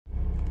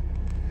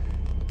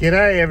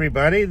G'day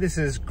everybody, this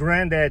is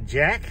Grandad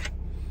Jack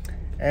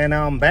and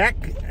I'm back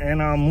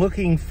and I'm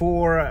looking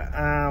for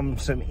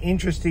some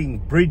interesting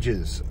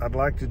bridges. I'd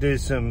like to do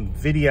some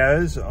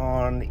videos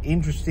on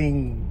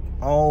interesting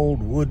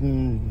old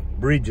wooden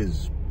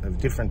bridges of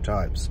different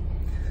types.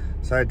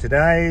 So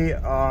today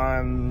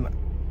I'm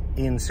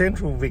in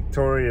central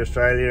Victoria,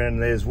 Australia,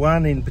 and there's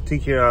one in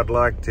particular I'd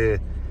like to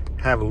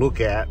have a look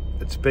at.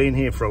 It's been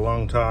here for a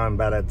long time,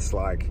 but it's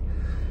like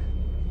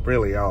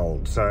really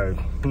old, so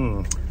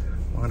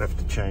might have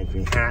to change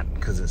my hat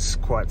because it's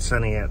quite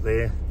sunny out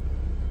there.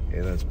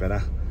 Yeah, that's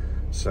better.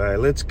 So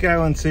let's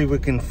go and see if we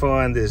can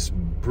find this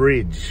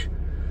bridge.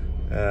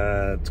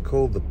 It's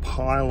called the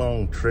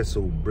Pylon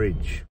Trestle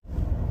Bridge.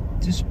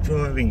 Just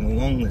driving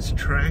along this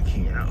track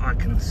here, I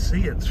can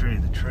see it through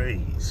the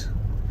trees.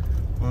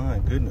 My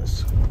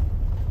goodness,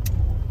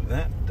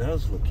 that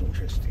does look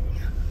interesting.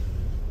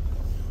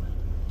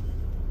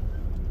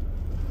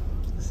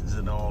 This is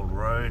an old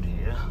road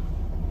here.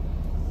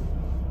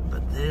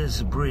 But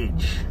there's a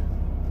bridge.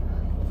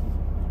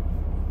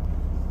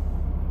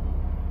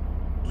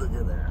 Look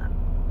at that.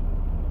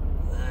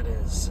 That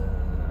is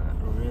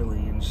really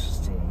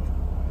interesting.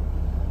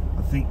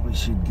 I think we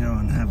should go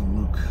and have a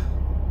look.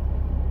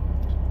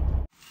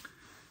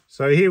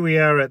 So here we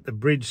are at the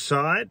bridge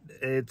site.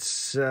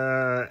 It's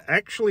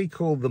actually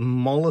called the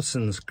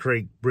Mollison's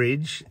Creek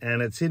Bridge,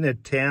 and it's in a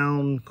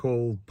town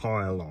called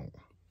Pylon.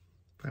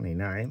 Funny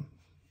name,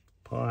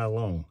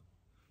 Pylon.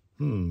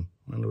 Wonder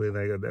where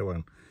they got that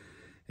one.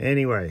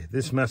 Anyway,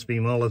 this must be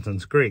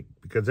Mollison's Creek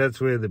because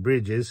that's where the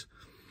bridge is.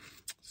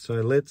 So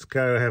let's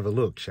go have a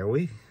look, shall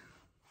we?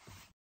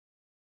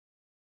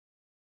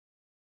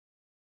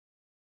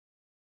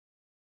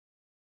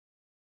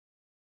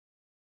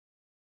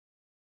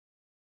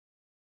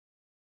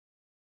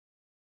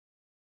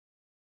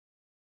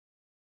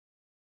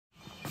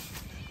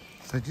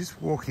 So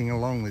just walking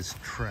along this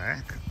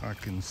track, I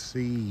can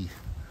see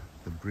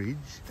the bridge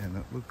and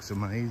it looks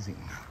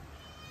amazing.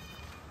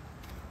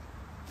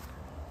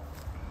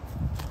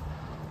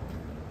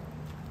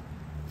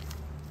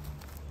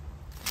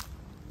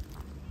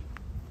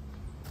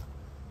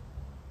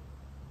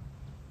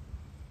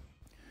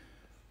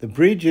 The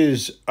bridge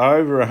is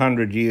over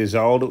 100 years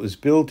old. It was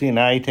built in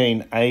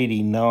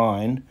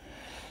 1889,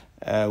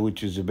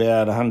 which is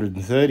about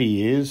 130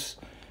 years.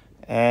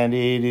 And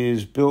it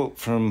is built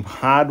from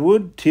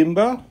hardwood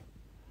timber.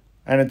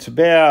 And it's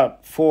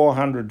about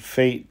 400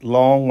 feet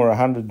long or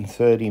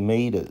 130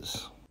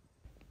 metres.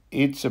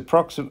 It's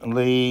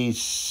approximately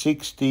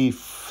 60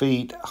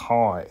 feet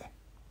high.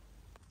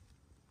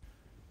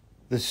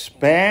 The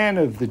span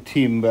of the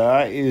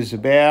timber is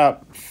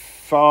about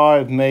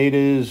 5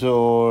 metres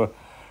or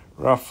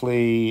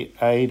roughly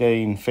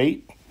 18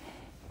 feet,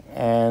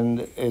 and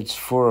it's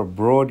for a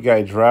broad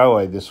gauge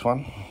railway, this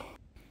one.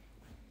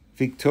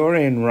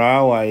 Victorian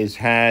railways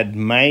had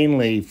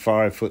mainly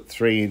 5-foot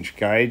 3-inch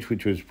gauge,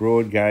 which was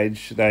broad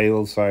gauge. They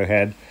also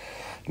had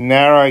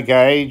narrow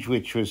gauge,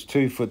 which was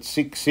 2-foot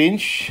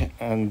 6-inch,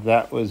 and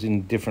that was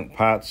in different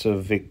parts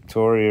of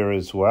Victoria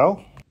as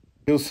well.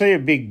 You'll see a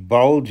big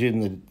bulge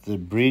in the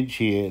bridge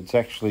here. It's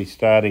actually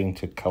starting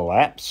to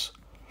collapse.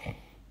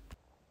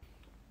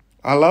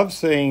 I love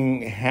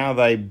seeing how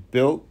they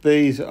built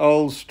these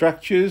old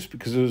structures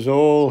because it was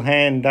all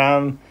hand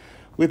done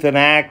with an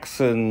axe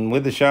and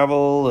with a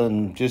shovel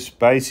and just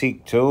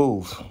basic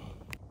tools.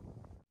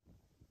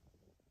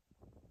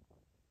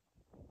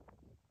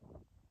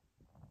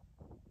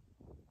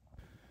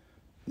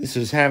 This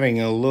is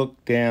having a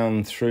look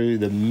down through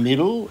the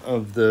middle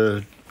of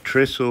the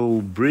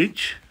trestle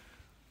bridge.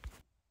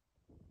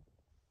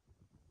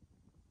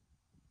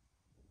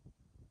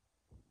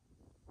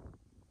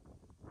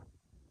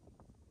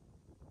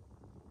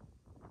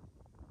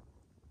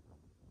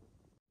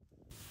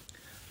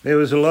 There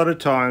was a lot of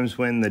times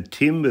when the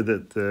timber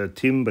that the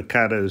timber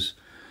cutters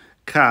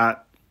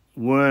cut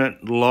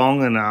weren't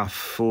long enough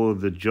for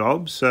the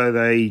job, so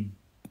they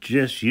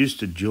just used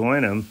to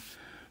join them,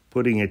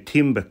 putting a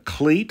timber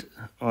cleat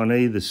on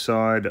either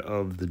side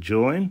of the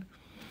join,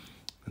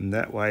 and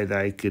that way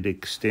they could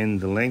extend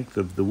the length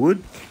of the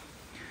wood.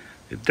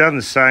 They've done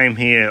the same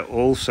here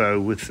also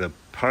with the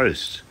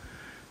posts.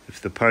 If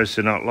the posts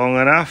are not long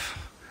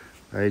enough,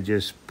 they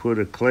just put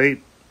a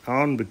cleat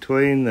on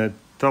between the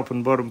top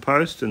and bottom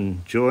post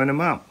and join them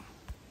up.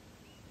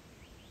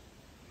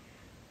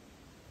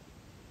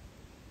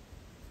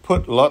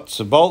 Put lots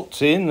of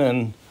bolts in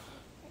and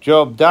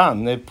job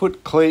done. They've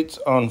put cleats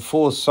on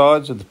 4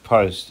 sides of the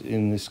post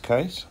in this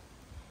case.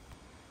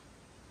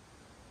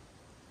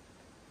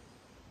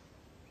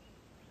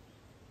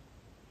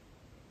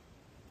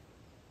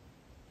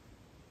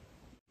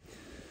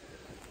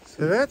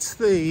 So that's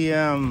the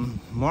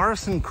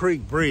Morrison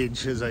Creek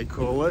Bridge, as they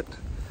call it.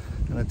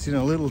 And it's in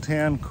a little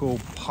town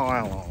called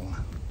Pylon.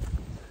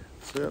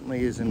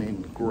 Certainly isn't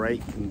in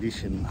great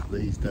condition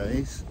these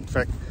days. In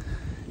fact,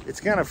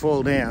 it's going to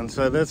fall down,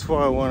 so that's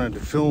why I wanted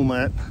to film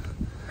it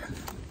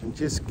and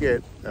just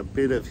get a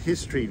bit of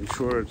history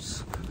before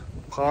it's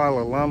a pile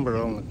of lumber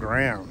on the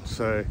ground.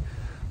 So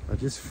I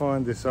just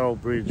find this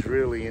old bridge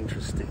really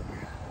interesting.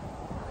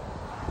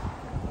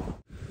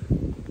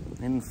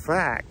 In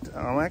fact,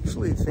 I'm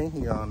actually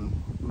thinking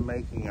on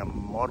making a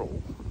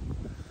model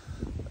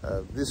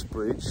of this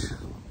bridge,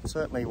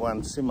 certainly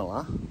one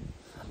similar,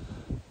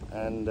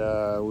 and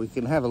we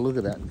can have a look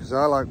at that, because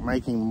I like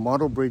making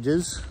model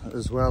bridges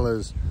as well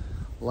as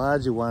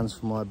larger ones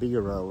for my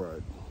bigger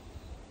railroad.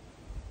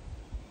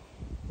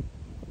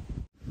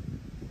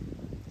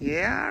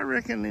 Yeah, I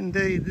reckon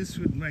indeed this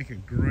would make a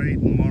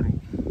great model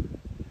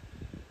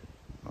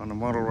on a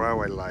model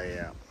railway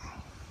layout.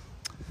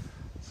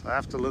 So I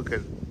have to look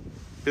at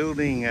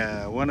building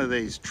one of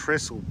these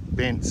trestle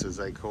bents, as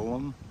they call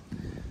them,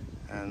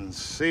 and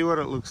see what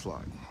it looks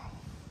like.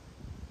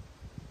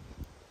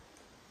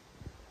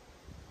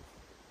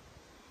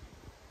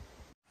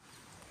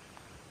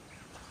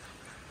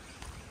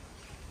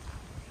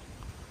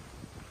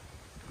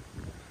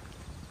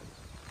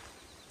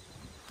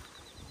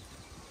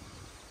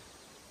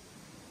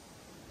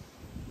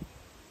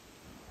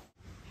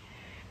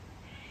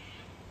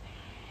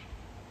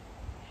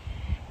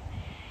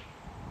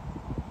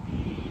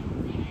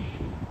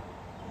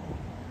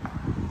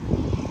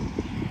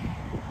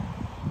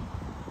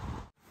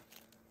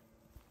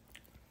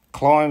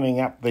 Climbing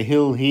up the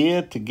hill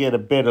here to get a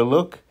better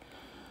look.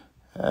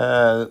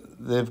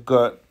 They've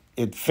got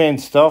it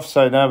fenced off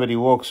so nobody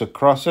walks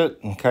across it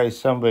in case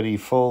somebody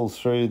falls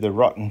through the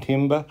rotten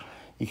timber.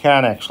 You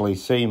can't actually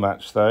see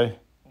much though,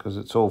 because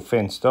it's all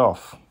fenced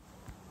off.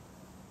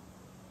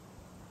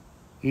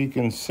 You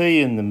can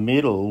see in the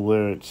middle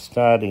where it's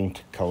starting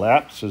to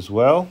collapse as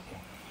well.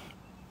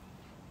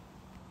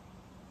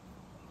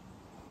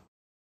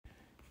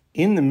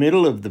 In the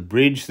middle of the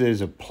bridge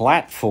there's a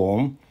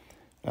platform,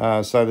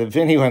 so that if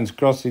anyone's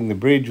crossing the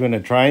bridge when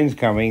a train's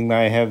coming,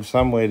 they have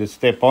somewhere to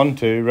step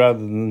onto rather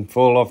than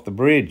fall off the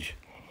bridge.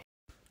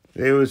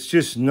 There was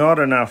just not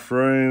enough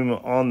room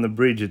on the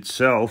bridge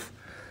itself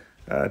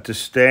to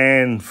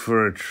stand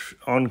for an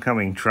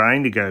oncoming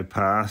train to go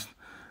past.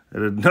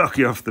 It'd knock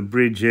you off the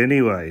bridge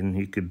anyway and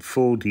you could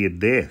fall to your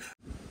death.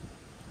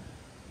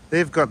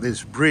 They've got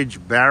this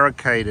bridge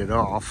barricaded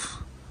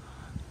off,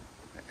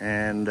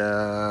 and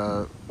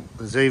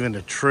there's even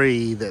a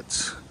tree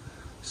that's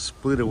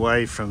split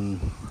away from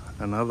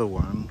another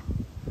one,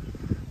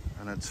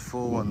 and it's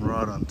fallen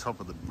right on top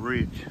of the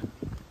bridge.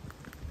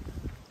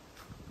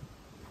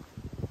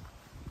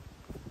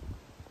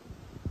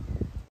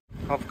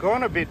 I've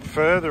gone a bit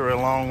further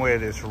along where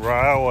this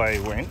railway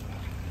went,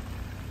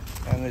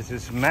 and there's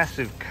this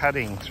massive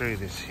cutting through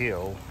this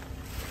hill.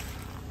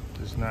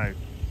 There's no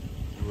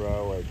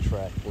railway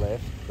track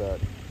left, but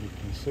you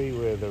can see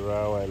where the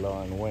railway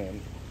line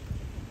went,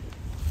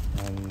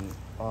 and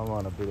I'm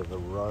on a bit of a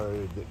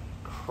road that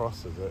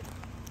crosses it,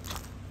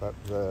 but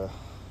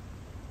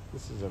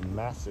this is a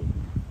massive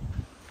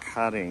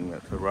cutting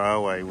that the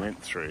railway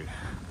went through,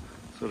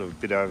 sort of a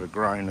bit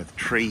overgrown with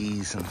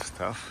trees and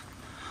stuff.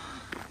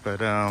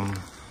 But I'm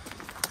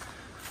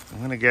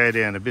going to go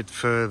down a bit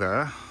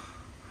further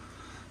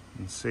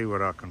and see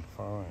what I can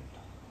find.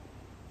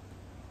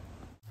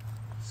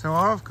 So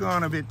I've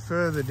gone a bit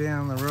further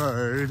down the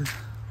road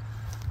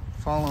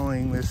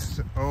following this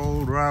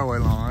old railway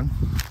line,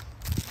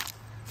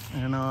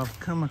 and I've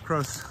come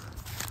across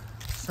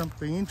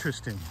something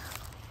interesting.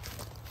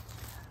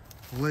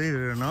 Believe it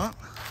or not,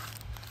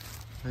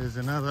 there's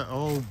another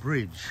old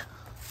bridge.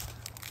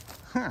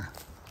 Huh.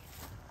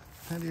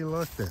 How do you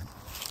like that?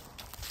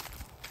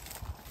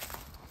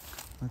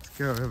 Let's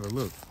go have a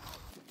look.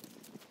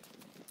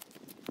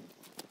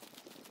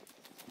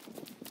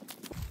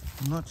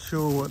 I'm not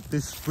sure what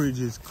this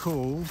bridge is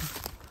called,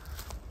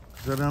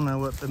 because I don't know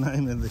what the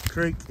name of the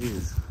creek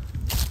is.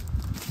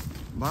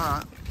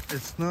 But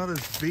it's not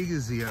as big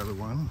as the other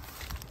one.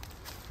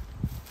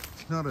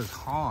 It's not as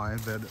high,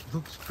 but it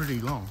looks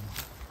pretty long.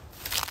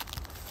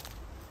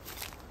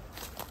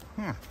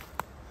 Huh.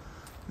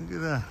 Look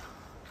at that.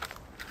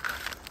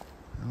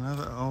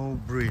 Another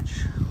old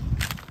bridge.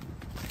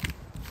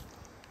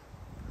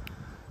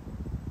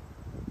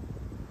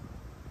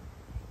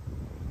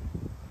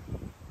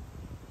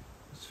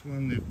 This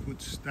one they've put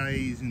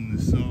stays in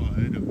the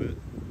side of it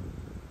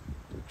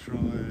to try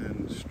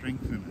and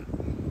strengthen it.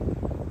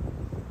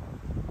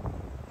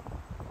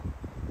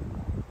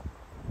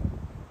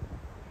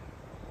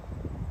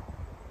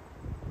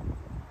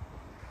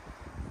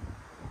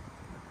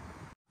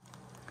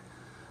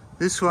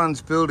 This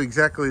one's built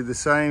exactly the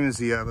same as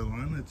the other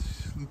one.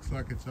 It looks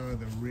like it's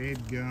either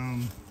red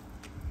gum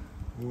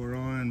or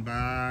iron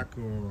bark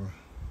or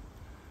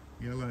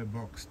yellow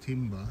box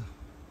timber.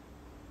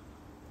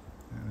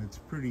 And it's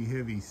pretty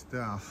heavy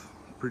stuff,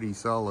 pretty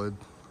solid.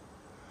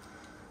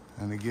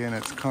 And again,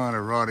 it's kind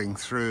of rotting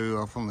through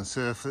off on the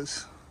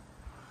surface.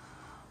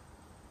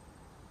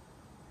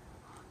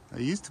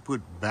 They used to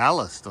put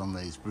ballast on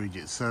these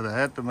bridges, so they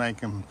had to make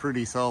them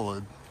pretty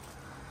solid.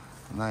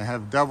 And they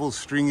have double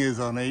stringers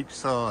on each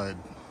side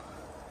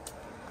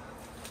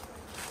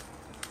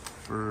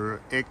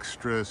for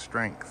extra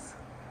strength.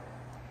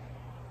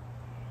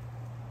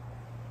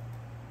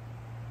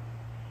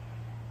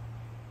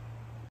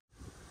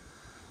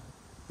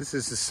 This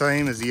is the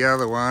same as the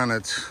other one.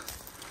 It's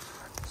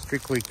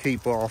strictly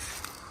keep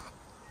off.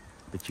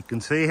 but you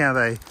can see how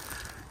they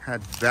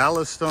had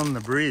ballast on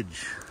the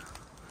bridge.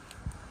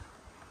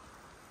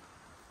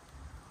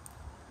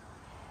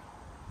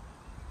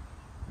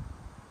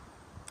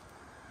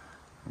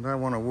 I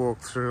don't want to walk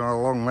through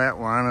along that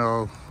one,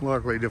 or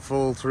likely to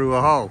fall through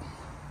a hole.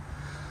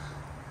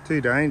 Too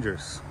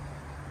dangerous.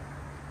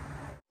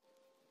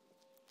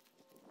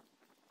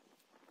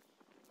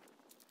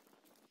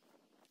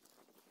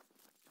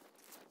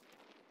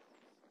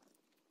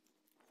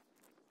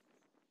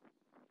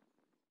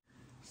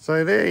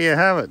 So there you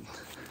have it.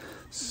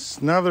 It's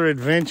another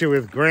adventure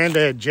with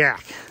Grandad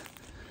Jack,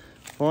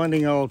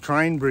 finding old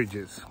train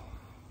bridges.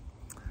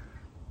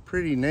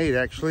 Pretty neat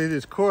actually.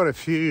 There's quite a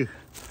few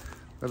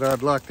that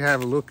I'd like to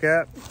have a look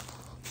at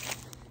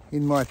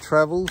in my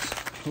travels.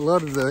 A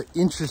lot of the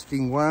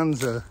interesting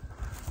ones are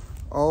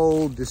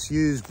old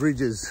disused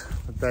bridges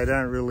that they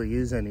don't really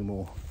use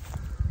anymore.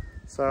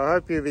 So I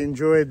hope you've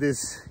enjoyed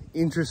this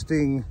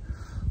interesting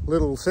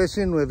little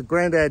session with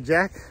Grandad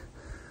Jack.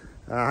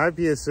 I hope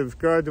you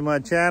subscribe to my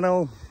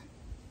channel,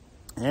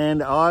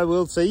 and I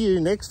will see you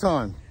next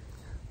time.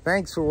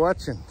 Thanks for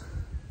watching.